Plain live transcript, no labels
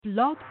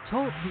Blog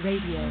Talk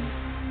Radio.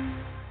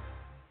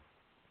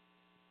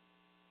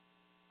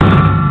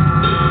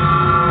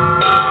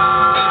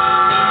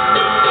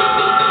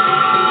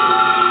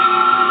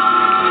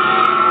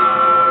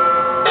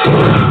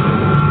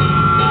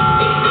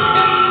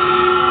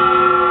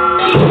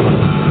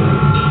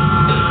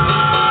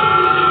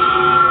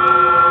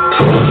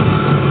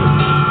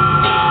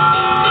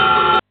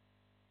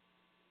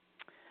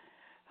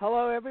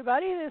 Hello,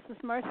 everybody. This is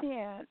Marcy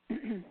Ann,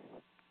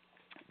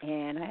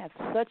 and I have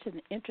such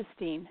an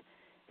interesting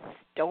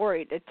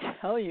story to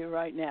tell you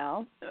right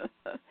now.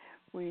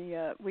 We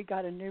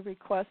got a new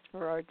request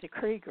for our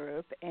decree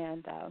group,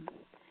 and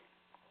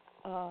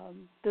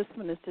this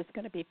one is just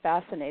going to be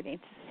fascinating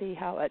to see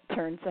how it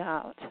turns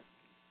out.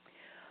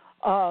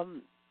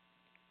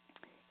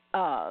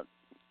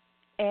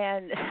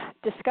 And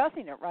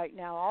discussing it right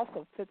now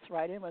also fits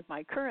right in with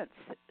my current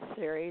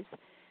series.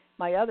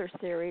 My other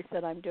series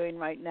that I'm doing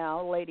right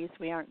now, Ladies,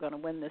 We Aren't Going to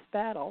Win This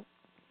Battle,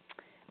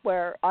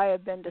 where I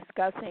have been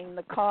discussing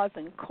the cause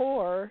and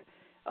core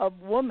of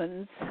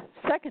woman's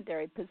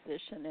secondary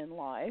position in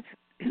life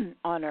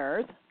on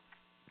Earth,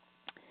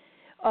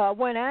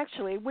 when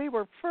actually we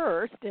were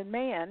first and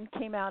man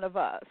came out of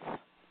us.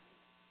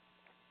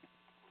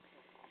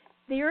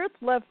 The Earth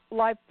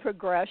life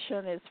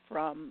progression is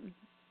from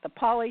the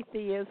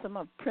polytheism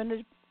of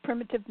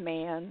primitive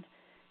man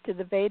to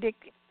the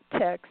Vedic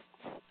texts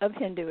of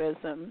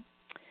Hinduism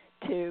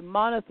to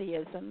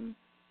monotheism,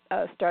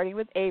 starting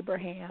with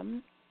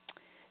Abraham,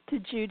 to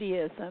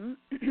Judaism,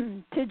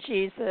 to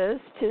Jesus,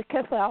 to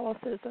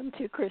Catholicism,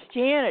 to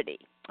Christianity,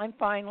 and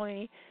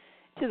finally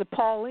to the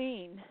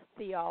Pauline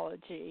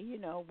theology,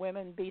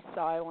 women be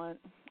silent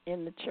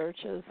in the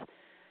churches,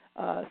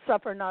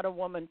 suffer not a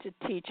woman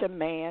to teach a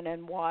man,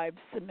 and wives,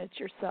 submit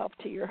yourself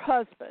to your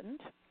husband,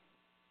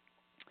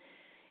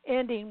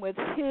 ending with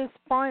his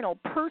final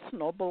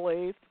personal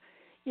belief,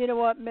 you know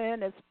what,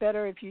 men, it's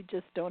better if you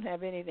just don't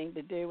have anything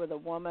to do with a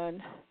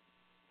woman.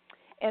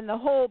 And the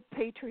whole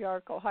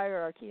patriarchal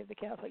hierarchy of the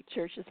Catholic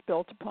Church is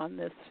built upon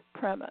this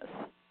premise.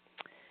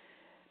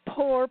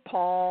 Poor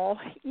Paul,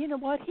 you know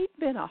what, he'd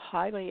been a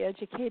highly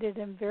educated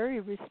and very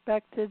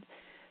respected,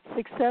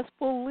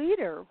 successful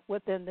leader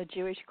within the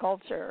Jewish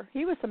culture.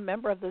 He was a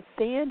member of the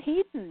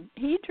Sanhedrin.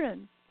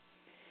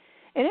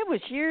 And it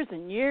was years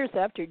and years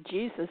after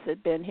Jesus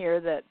had been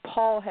here that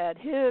Paul had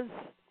his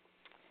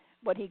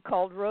what he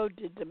called Road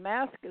to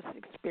Damascus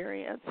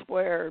experience,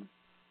 where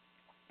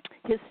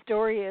his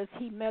story is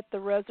he met the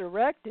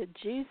resurrected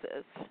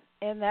Jesus,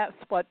 and that's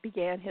what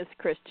began his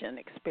Christian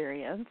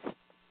experience.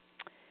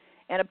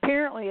 And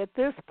apparently at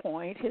this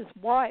point, his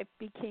wife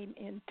became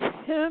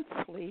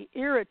intensely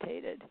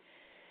irritated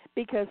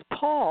because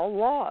Paul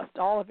lost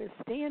all of his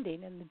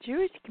standing in the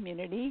Jewish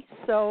community,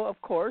 so,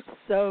 of course,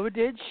 so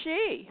did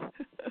she.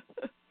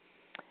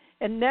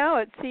 And now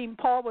it seemed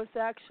Paul was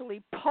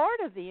actually part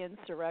of the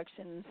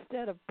insurrection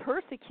instead of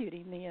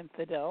persecuting the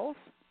infidels.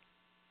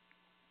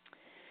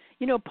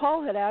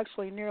 Paul had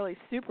actually nearly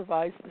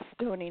supervised the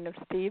stoning of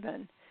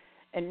Stephen,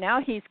 and now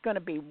he's going to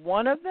be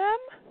one of them.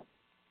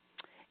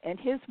 And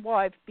his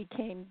wife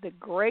became the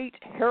great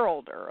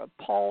heralder of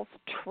Paul's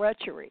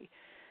treachery,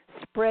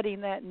 spreading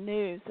that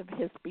news of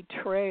his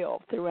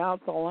betrayal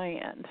throughout the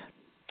land.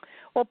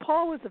 Well,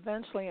 Paul was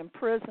eventually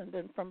imprisoned,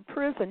 and from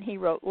prison he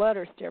wrote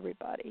letters to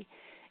everybody.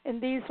 And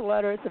these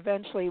letters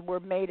eventually were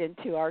made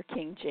into our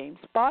King James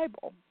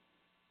Bible.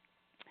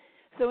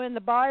 So in the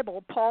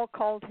Bible, Paul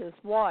called his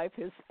wife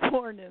his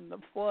thorn in the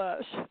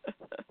flesh.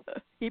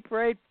 He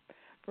prayed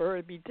for her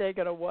to be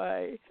taken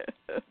away.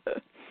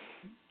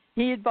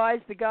 He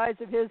advised the guys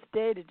of his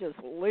day to just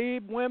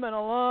leave women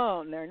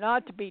alone. They're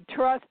not to be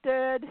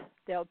trusted.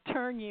 They'll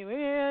turn you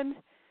in.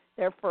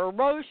 They're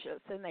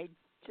ferocious, and they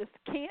just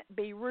can't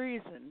be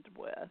reasoned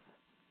with.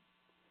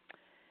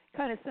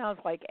 Kind of sounds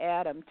like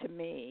Adam to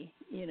me,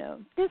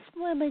 This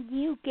woman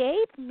you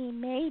gave me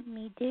made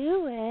me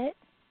do it.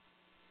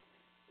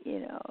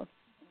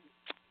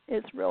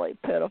 It's really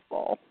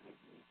pitiful.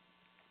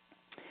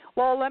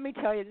 Well, let me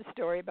tell you the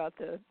story about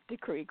the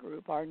Decree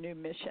Group, our new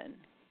mission.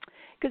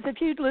 Because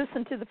if you'd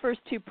listened to the first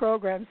two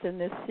programs in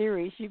this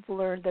series, you've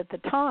learned that the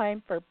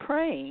time for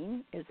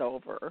praying is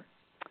over.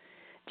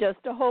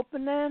 Just a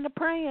hoping and a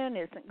praying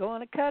isn't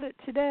going to cut it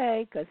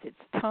today, because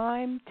it's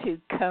time to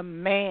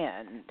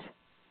command.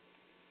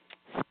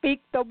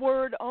 Speak the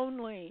word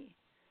only,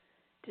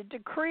 to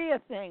decree a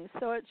thing,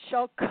 so it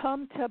shall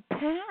come to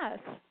pass.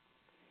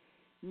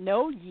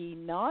 Know ye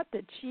not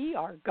that ye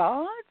are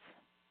gods?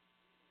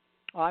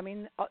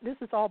 This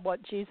is all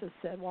what Jesus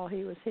said while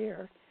he was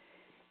here.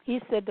 He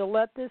said to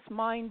let this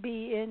mind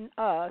be in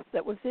us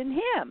that was in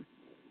him.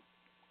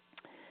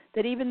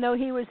 That even though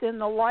he was in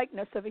the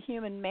likeness of a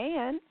human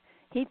man,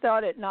 he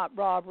thought it not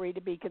robbery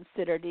to be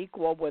considered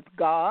equal with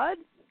God.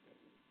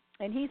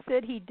 And he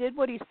said he did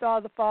what he saw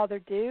the Father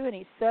do, and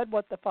he said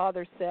what the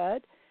Father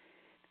said,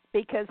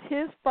 because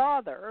his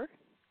Father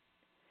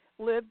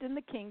lived in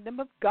the kingdom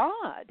of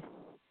God,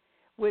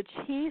 which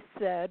he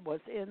said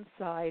was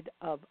inside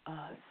of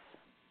us.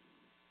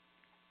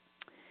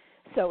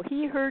 So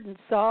he heard and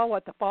saw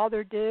what the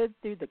Father did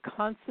through the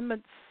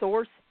consummate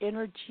source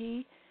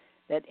energy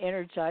that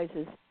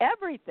energizes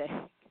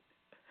everything.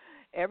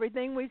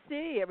 Everything we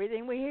see,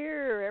 everything we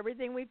hear,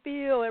 everything we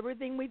feel,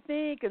 everything we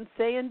think and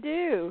say and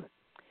do.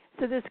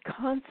 So this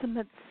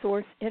consummate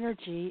source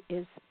energy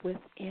is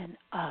within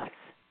us.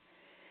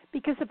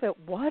 Because if it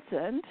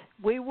wasn't,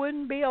 we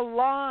wouldn't be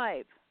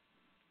alive.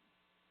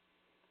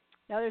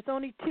 Now, there's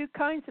only two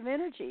kinds of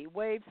energy,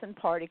 waves and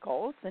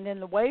particles, and in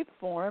the wave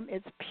form,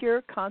 it's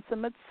pure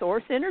consummate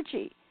source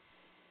energy.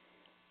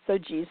 So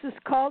Jesus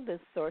called this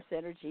source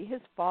energy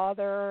his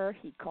Father.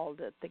 He called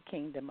it the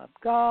kingdom of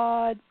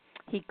God.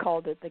 He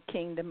called it the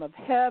kingdom of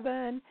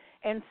heaven,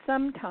 and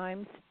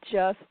sometimes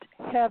just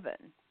heaven.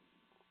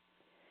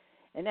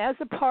 And as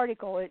a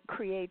particle, it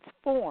creates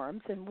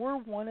forms, and we're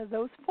one of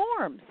those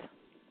forms.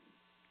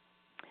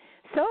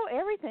 So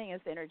everything is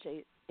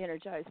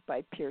energized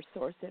by pure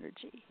source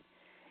energy.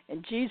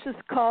 And Jesus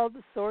called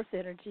the source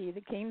energy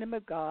the kingdom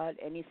of God,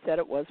 and he said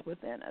it was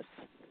within us.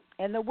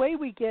 And the way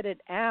we get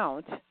it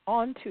out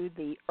onto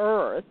the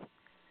earth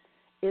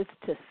is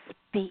to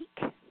speak.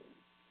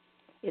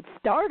 It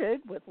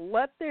started with,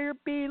 let there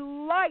be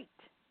light.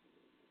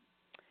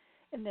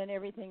 And then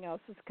everything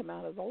else has come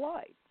out of the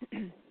light.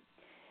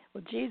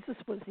 Well, Jesus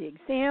was the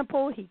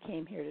example. He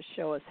came here to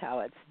show us how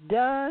it's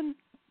done.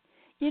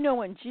 You know,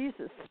 when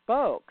Jesus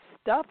spoke,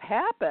 stuff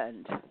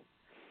happened.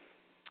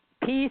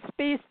 Peace,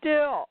 be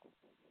still.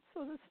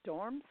 So the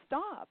storm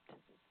stopped.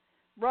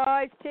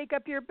 Rise, take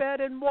up your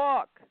bed and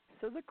walk.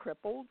 So the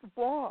crippled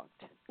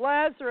walked.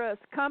 Lazarus,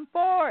 come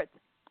forth.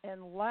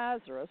 And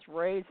Lazarus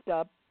raised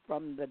up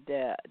from the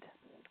dead.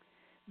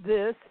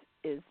 This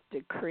is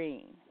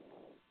decreeing.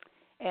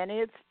 And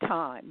it's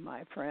time,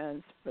 my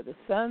friends, for the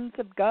sons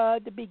of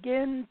God to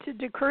begin to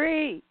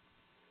decree.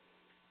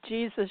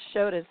 Jesus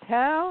showed us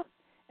how,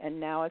 and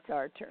now it's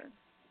our turn.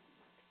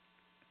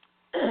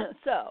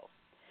 So,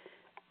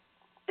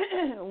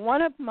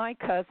 one of my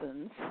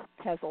cousins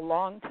has a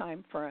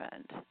longtime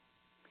friend.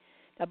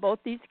 Now, both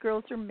these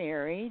girls are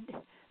married.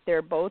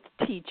 They're both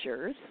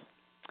teachers.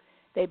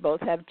 They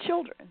both have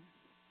children.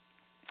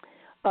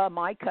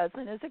 My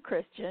cousin is a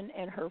Christian,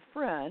 and her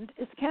friend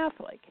is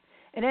Catholic.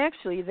 And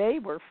actually, they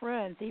were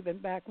friends even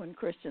back when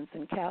Christians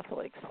and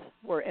Catholics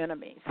were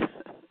enemies.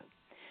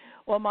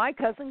 Well, my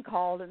cousin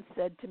called and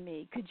said to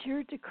me, could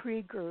your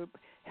decree group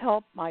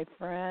help my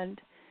friend?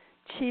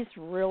 She's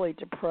really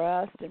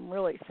depressed and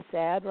really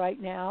sad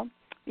right now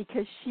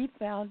because she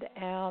found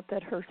out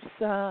that her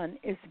son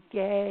is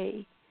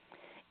gay,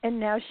 and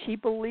now she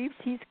believes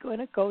he's going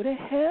to go to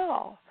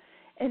hell.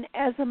 And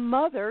as a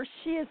mother,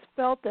 she has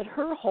felt that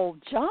her whole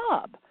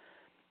job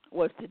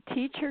was to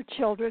teach her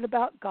children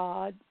about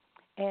God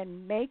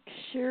and make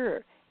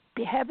sure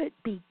to have it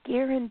be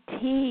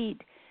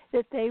guaranteed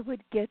that they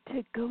would get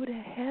to go to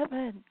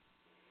heaven.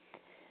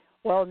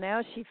 Well,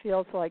 now she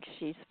feels like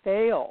she's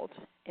failed,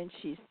 and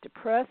she's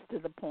depressed to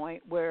the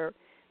point where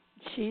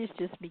she's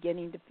just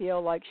beginning to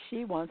feel like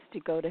she wants to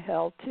go to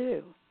hell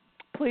too.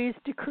 Please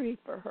decree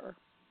for her.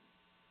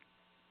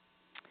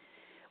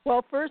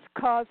 Well, first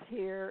cause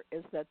here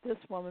is that this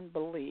woman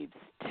believes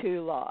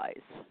two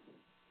lies.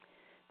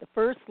 The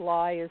first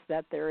lie is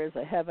that there is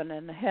a heaven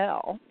and a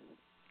hell.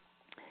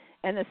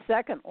 And the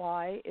second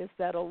lie is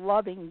that a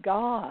loving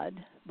God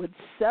would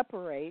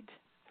separate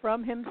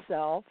from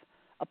himself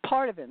a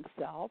part of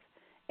himself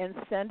and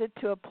send it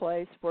to a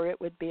place where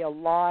it would be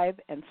alive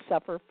and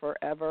suffer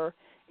forever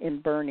in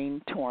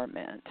burning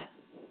torment.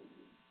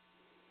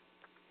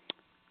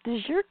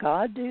 Does your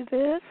God do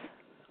this?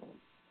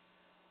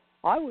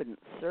 I wouldn't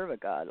serve a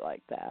God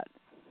like that.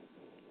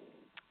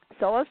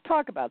 So let's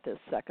talk about this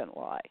second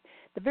lie.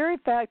 The very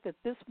fact that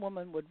this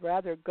woman would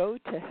rather go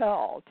to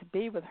hell to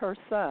be with her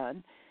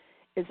son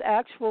is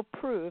actual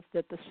proof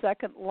that the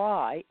second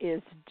lie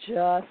is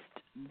just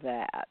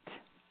that,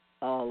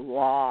 a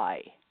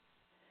lie.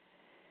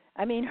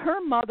 I mean,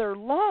 her mother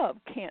love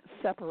can't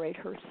separate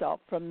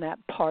herself from that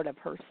part of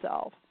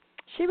herself.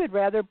 She would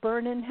rather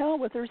burn in hell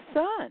with her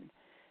son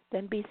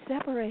than be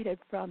separated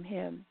from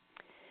him,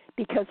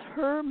 because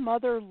her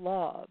mother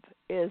love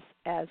is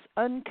as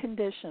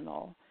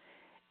unconditional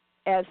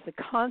as the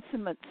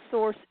consummate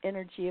source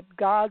energy of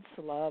God's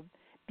love,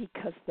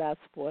 because that's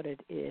what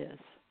it is.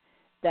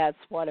 That's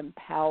what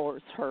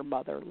empowers her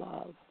mother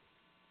love.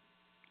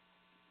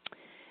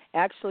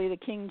 Actually, the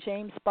King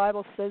James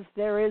Bible says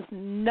there is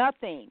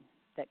nothing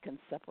that can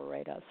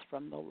separate us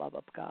from the love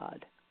of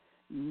God.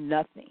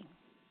 Nothing.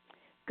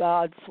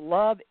 God's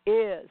love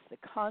is the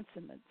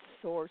consummate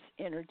source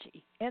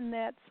energy, and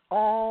that's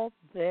all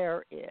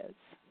there is.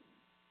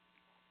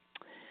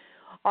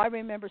 I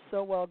remember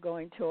so well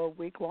going to a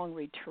week-long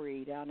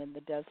retreat down in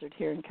the desert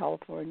here in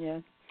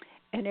California,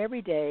 and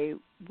every day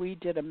we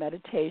did a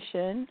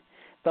meditation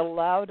that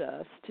allowed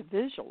us to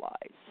visualize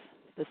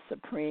the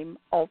supreme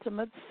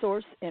ultimate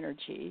source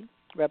energy,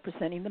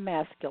 representing the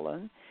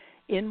masculine,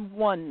 in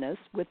oneness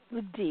with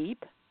the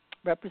deep,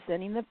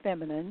 representing the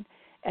feminine,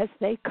 as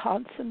they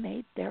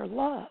consummate their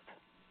love.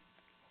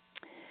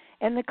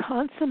 And the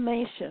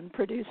consummation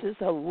produces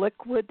a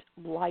liquid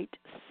light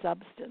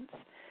substance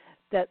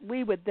that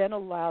we would then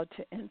allow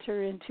to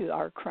enter into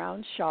our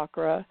crown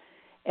chakra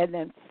and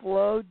then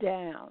flow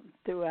down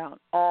throughout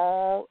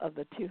all of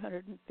the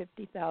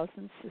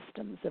 250,000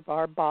 systems of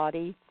our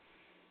body,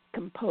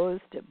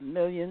 composed of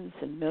millions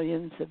and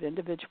millions of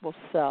individual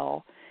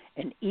cells,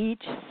 and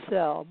each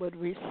cell would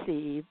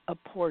receive a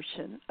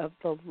portion of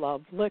the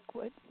love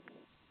liquid.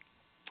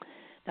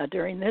 Now,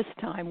 during this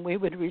time, we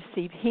would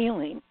receive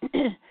healing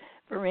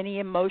for any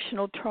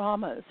emotional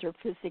traumas or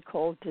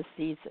physical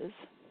diseases.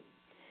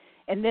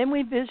 And then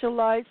we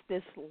visualize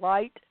this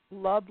light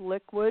love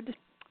liquid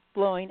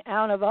flowing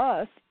out of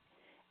us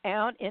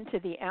out into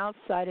the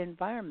outside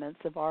environments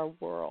of our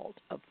world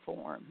of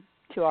form,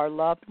 to our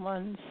loved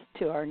ones,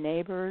 to our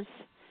neighbors,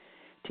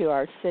 to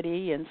our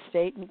city and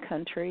state and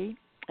country,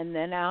 and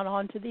then out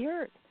onto the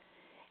earth.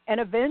 And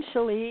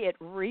eventually it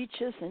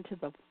reaches into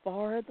the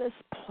farthest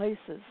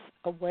places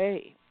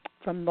away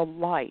from the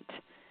light,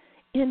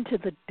 into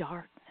the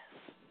darkness,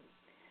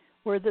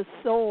 where the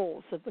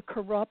souls of the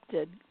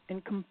corrupted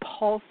and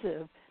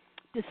compulsive,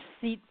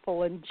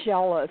 deceitful and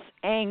jealous,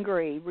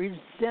 angry,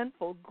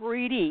 resentful,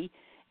 greedy,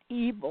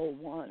 evil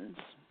ones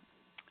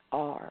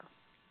are.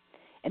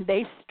 And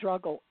they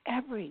struggle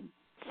every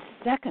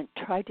second,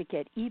 try to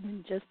get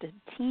even just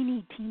a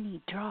teeny,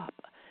 teeny drop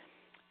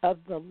of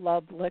the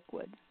love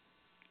liquid.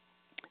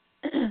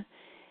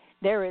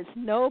 There is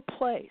no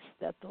place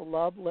that the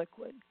love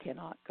liquid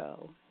cannot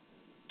go.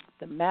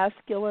 The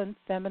masculine,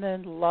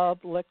 feminine love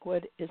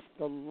liquid is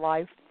the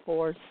life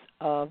force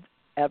of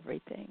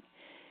everything.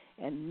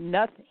 And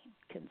nothing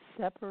can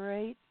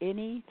separate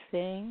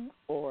anything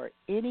or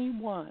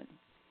anyone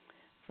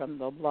from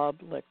the love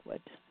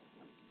liquid.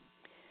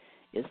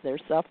 Is there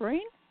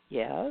suffering?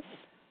 Yes.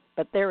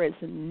 But there is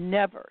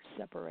never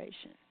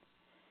separation.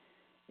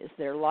 Is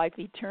there life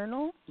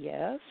eternal?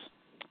 Yes.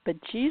 But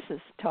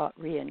Jesus taught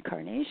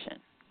reincarnation.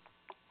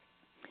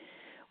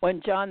 When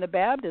John the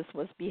Baptist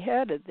was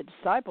beheaded, the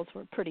disciples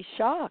were pretty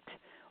shocked.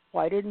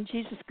 Why didn't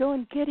Jesus go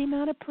and get him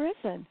out of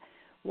prison?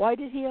 Why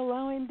did he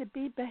allow him to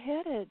be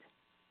beheaded?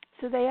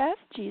 So they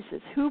asked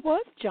Jesus, who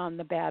was John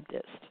the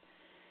Baptist?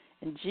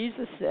 And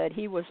Jesus said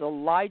he was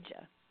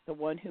Elijah, the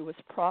one who was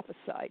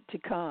prophesied to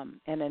come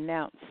and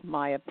announce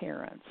my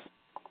appearance.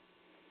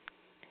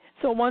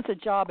 So once a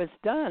job is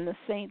done, the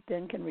saint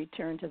then can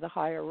return to the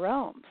higher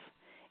realms.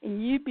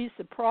 And you'd be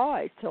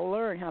surprised to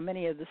learn how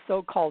many of the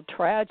so-called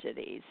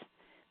tragedies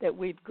that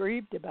we've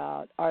grieved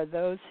about are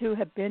those who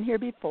have been here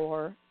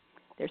before.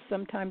 They're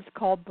sometimes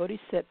called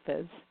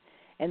bodhisattvas,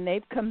 and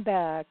they've come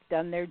back,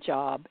 done their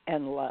job,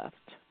 and left.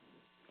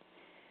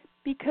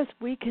 Because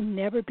we can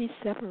never be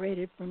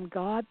separated from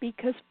God,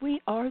 because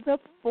we are the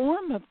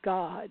form of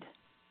God.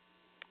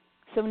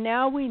 So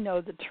now we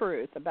know the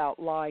truth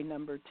about lie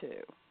number 2.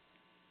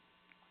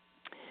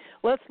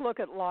 Let's look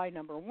at lie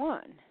number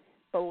 1,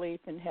 belief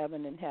in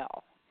heaven and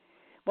hell.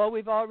 Well,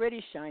 we've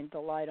already shined the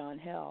light on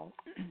hell,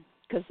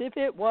 because if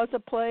it was a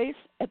place,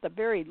 at the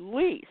very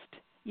least,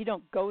 you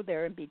don't go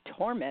there and be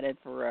tormented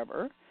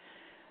forever.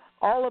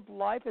 All of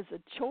life is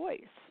a choice.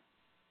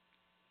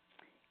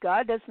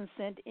 God doesn't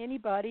send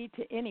anybody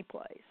to any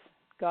place.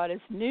 God is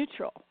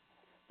neutral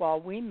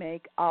while we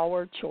make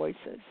our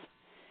choices.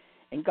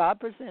 And God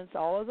presents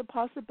all of the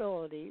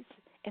possibilities,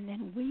 and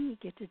then we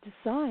get to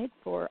decide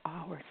for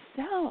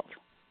ourselves.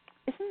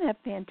 Isn't that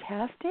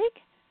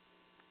fantastic?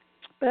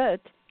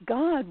 But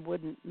God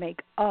wouldn't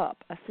make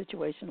up a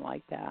situation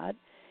like that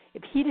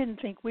if he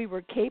didn't think we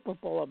were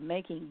capable of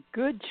making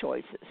good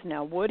choices.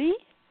 Now, would he?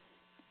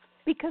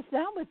 Because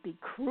that would be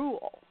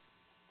cruel.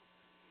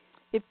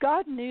 If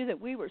God knew that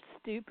we were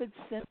stupid,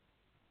 sinful,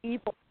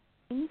 evil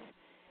beings,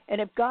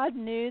 and if God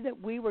knew that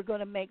we were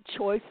going to make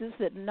choices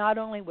that not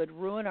only would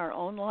ruin our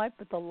own life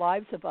but the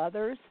lives of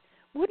others,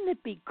 wouldn't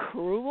it be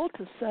cruel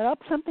to set up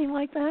something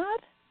like that?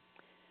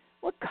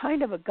 What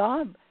kind of a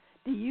God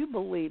do you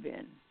believe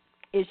in?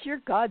 Is your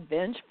God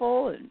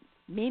vengeful and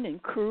mean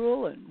and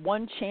cruel and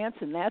one chance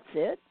and that's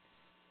it?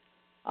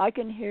 I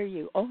can hear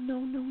you. Oh,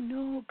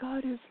 no,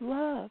 God is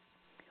love.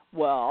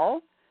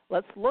 Well,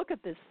 let's look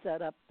at this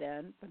setup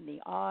then from the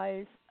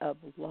eyes of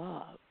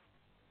love.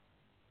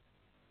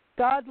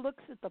 God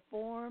looks at the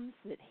forms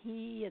that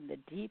he and the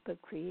deep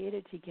have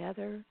created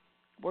together,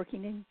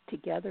 working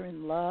together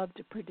in love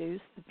to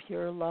produce the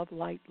pure love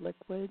light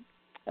liquid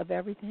of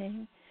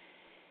everything.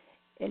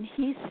 And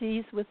he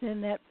sees within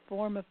that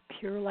form of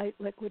pure light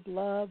liquid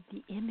love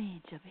the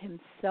image of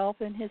himself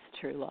and his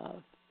true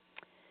love.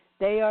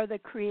 They are the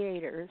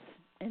creators,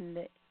 and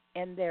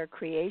their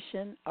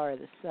creation are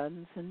the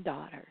sons and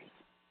daughters,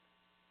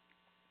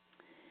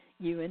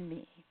 you and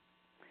me.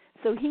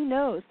 So he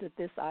knows that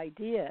this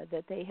idea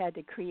that they had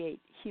to create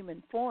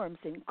human forms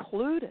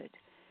included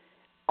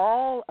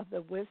all of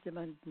the wisdom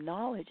and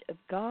knowledge of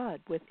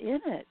God within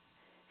it,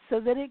 so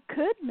that it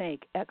could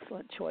make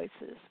excellent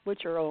choices,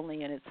 which are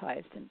only in its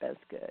highest and best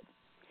good.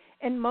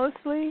 And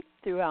mostly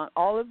throughout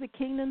all of the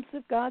kingdoms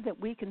of God that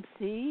we can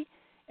see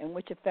and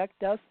which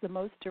affect us the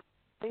most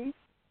directly,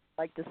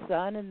 like the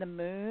sun and the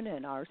moon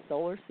and our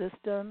solar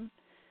system,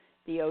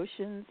 The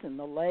oceans and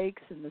the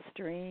lakes and the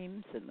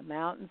streams and the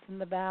mountains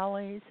and the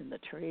valleys and the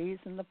trees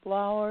and the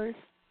flowers,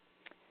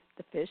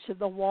 the fish of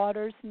the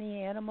waters and the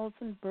animals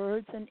and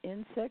birds and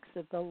insects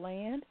of the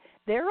land,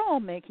 they're all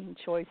making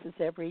choices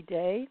every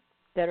day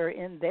that are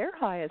in their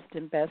highest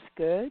and best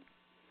good.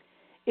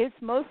 It's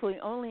mostly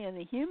only in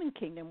the human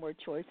kingdom where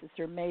choices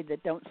are made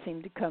that don't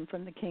seem to come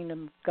from the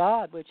kingdom of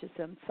God, which is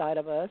inside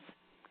of us,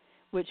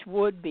 which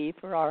would be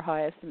for our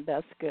highest and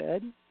best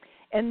good.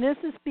 And this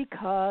is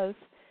because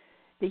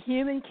the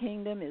human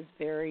kingdom is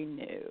very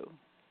new.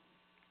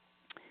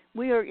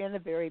 We are in the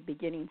very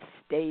beginning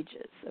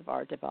stages of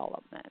our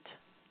development.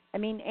 I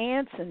mean,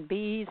 ants and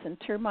bees and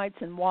termites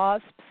and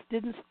wasps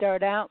didn't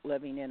start out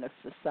living in a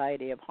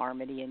society of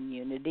harmony and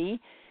unity.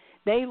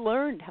 They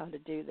learned how to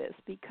do this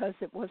because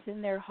it was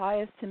in their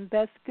highest and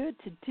best good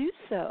to do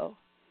so.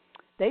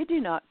 They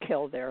do not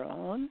kill their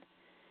own.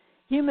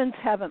 Humans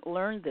haven't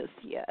learned this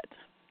yet.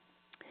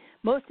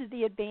 Most of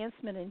the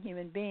advancement in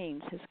human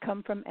beings has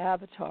come from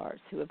avatars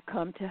who have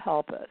come to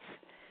help us,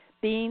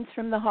 beings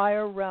from the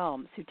higher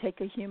realms who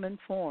take a human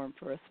form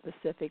for a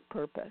specific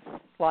purpose,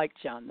 like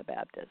John the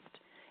Baptist.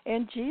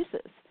 And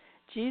Jesus.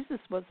 Jesus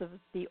was of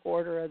the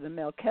order of the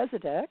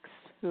Melchizedeks,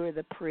 who are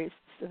the priests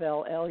of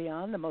El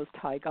Elyon, the Most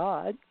High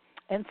God,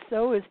 and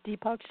so is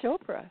Deepak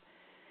Chopra.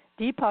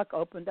 Deepak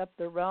opened up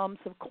the realms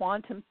of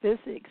quantum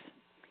physics,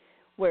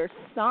 where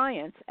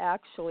science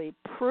actually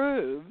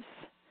proves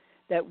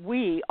that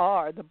we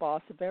are the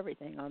boss of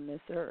everything on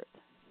this earth,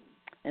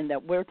 and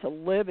that we're to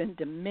live in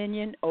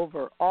dominion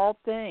over all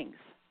things.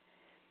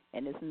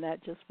 And isn't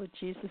that just what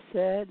Jesus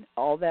said?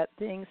 All that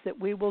things that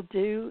we will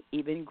do,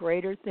 even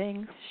greater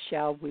things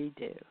shall we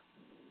do.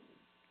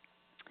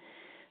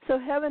 So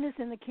heaven is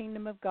in the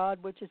kingdom of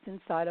God, which is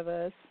inside of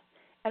us.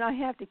 And I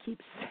have to keep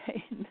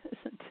saying this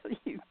until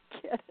you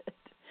get it,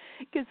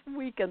 because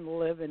we can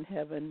live in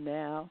heaven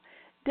now.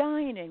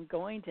 Dying and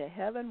going to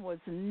heaven was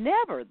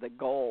never the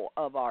goal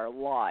of our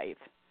life.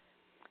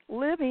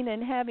 Living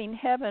and having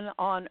heaven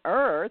on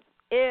earth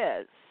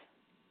is.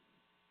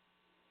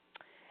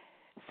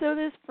 So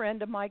this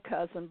friend of my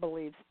cousin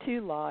believes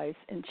 2 lies,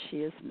 and she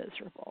is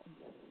miserable.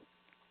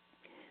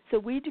 So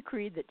we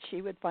decreed that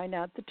she would find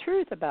out the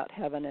truth about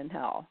heaven and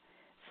hell.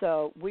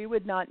 So we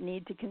would not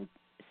need to,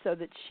 so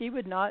that she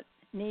would not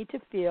need to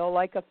feel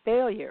like a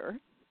failure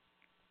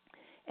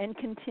and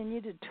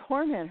continue to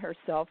torment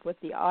herself with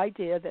the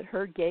idea that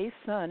her gay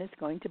son is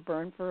going to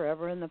burn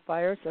forever in the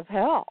fires of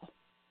hell.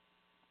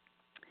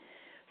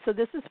 So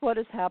this is what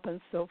has happened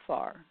so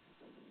far.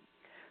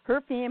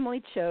 Her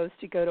family chose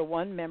to go to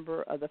one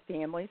member of the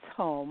family's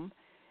home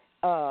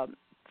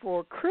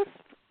for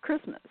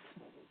Christmas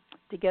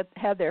to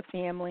have their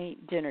family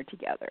dinner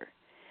together.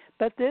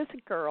 But this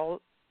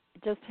girl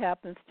just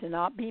happens to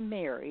not be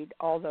married,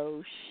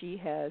 although she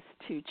has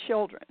 2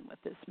 children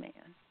with this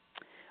man.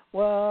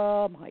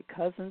 Well, my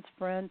cousin's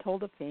friend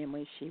told the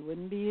family she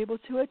wouldn't be able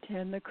to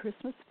attend the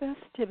Christmas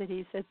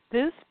festivities at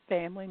this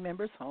family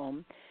member's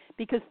home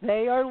because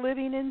they are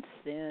living in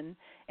sin,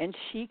 and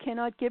she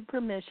cannot give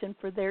permission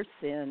for their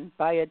sin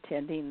by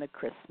attending the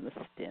Christmas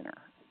dinner.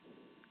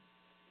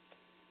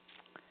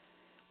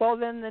 Well,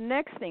 then the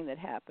next thing that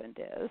happened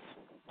is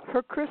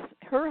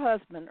her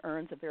husband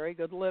earns a very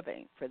good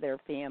living for their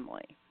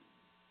family.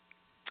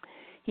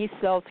 He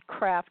sells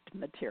craft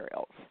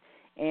materials,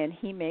 and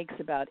he makes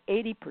about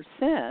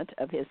 80%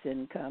 of his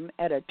income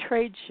at a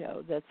trade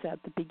show that's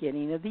at the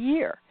beginning of the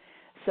year.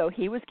 So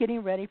he was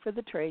getting ready for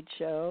the trade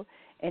show,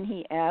 and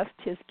he asked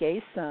his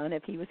gay son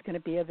if he was going to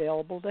be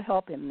available to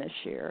help him this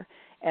year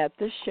at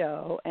the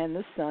show, and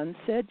the son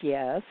said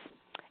yes.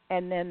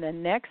 And then the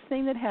next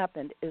thing that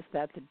happened is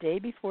that the day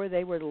before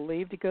they were to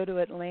leave to go to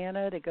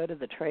Atlanta to go to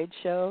the trade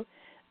show,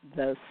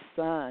 the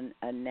son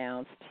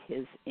announced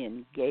his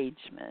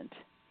engagement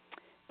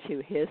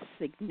to his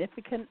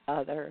significant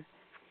other,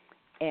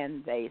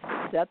 and they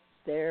set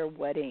their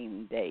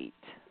wedding date.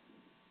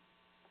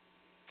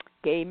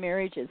 Gay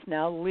marriage is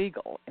now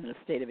legal in the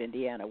state of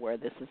Indiana where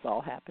this is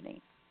all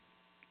happening.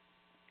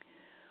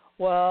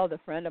 Well, the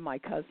friend of my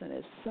cousin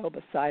is so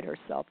beside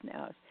herself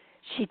now.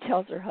 She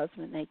tells her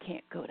husband they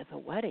can't go to the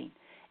wedding.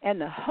 And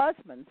the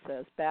husband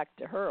says back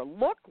to her,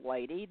 "Look,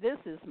 lady, this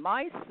is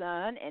my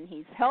son, and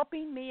he's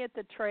helping me at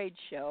the trade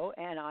show,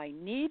 and I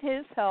need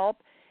his help.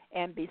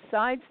 And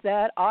besides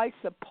that, I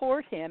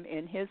support him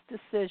in his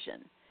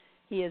decision.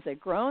 He is a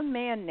grown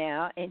man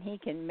now, and he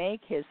can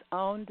make his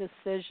own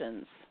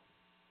decisions."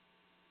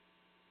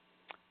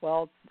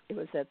 Well, it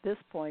was at this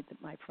point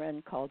that my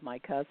friend called my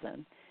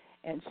cousin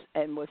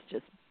and was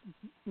just,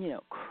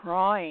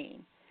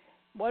 crying.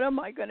 What am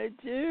I going to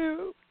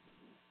do?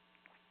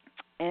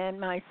 And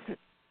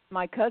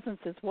my cousin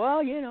says,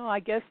 well, I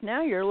guess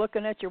now you're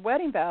looking at your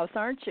wedding vows,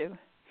 aren't you?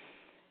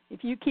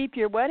 If you keep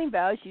your wedding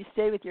vows, you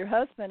stay with your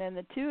husband, and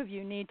the 2 of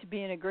you need to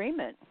be in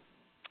agreement.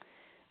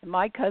 And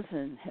my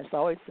cousin has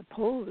always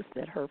supposed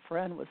that her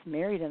friend was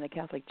married in the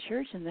Catholic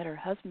Church and that her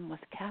husband was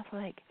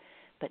Catholic.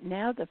 But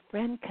now the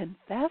friend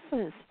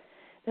confesses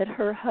that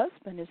her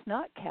husband is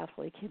not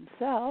Catholic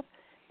himself.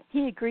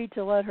 He agreed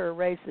to let her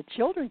raise the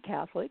children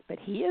Catholic, but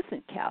he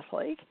isn't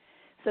Catholic.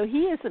 So he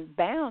isn't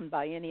bound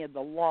by any of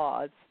the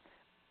laws,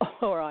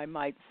 or I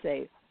might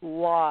say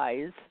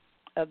lies,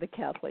 of the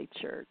Catholic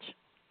Church.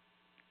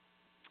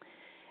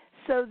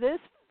 So this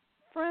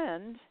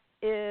friend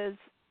is,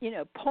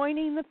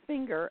 pointing the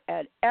finger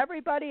at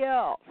everybody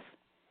else,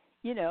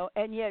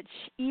 and yet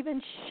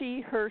even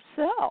she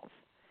herself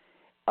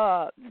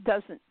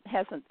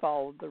hasn't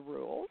followed the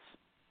rules.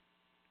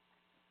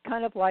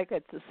 Kind of like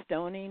at the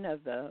stoning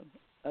of the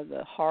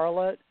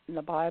harlot in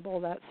the Bible,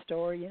 that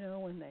story,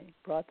 when they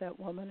brought that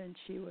woman and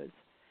she was,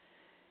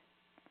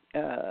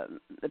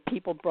 the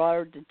people brought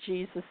her to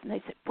Jesus and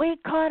they said, "We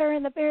caught her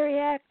in the very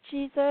act,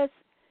 Jesus."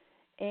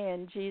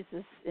 And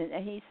Jesus, and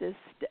he says,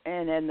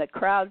 and then the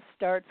crowd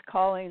starts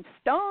calling,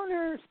 "Stone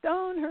her,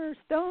 stone her,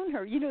 stone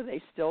her."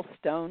 They still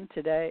stone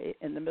today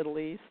in the Middle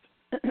East.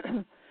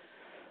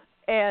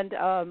 And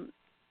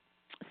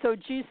so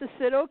Jesus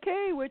said,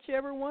 "Okay,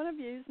 whichever one of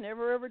you's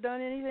never ever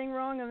done anything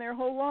wrong in their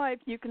whole life,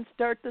 you can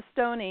start the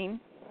stoning."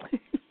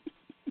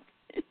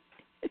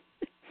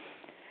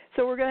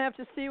 So we're going to have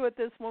to see what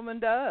this woman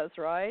does,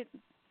 right?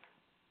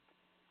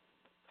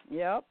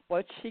 Yep,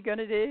 what's she going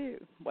to do?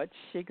 What's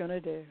she going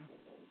to do?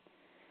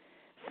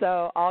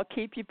 So I'll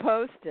keep you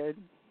posted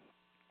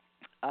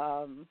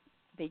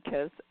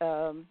because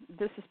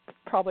this is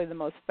probably the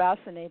most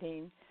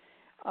fascinating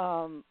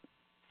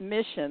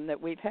mission that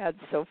we've had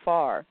so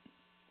far.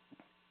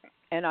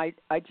 And I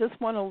just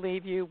want to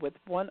leave you with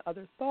one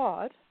other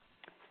thought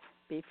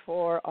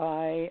before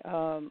I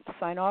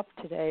sign off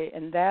today,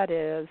 and that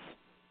is,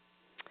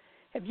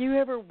 have you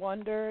ever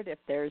wondered if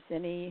there's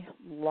any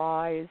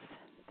lies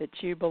that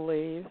you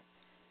believe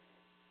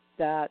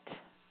that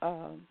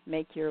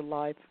make your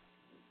life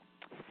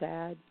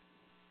sad?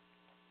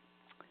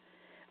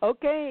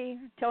 Okay,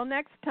 till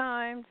next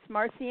time, it's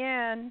Marcy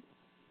Ann.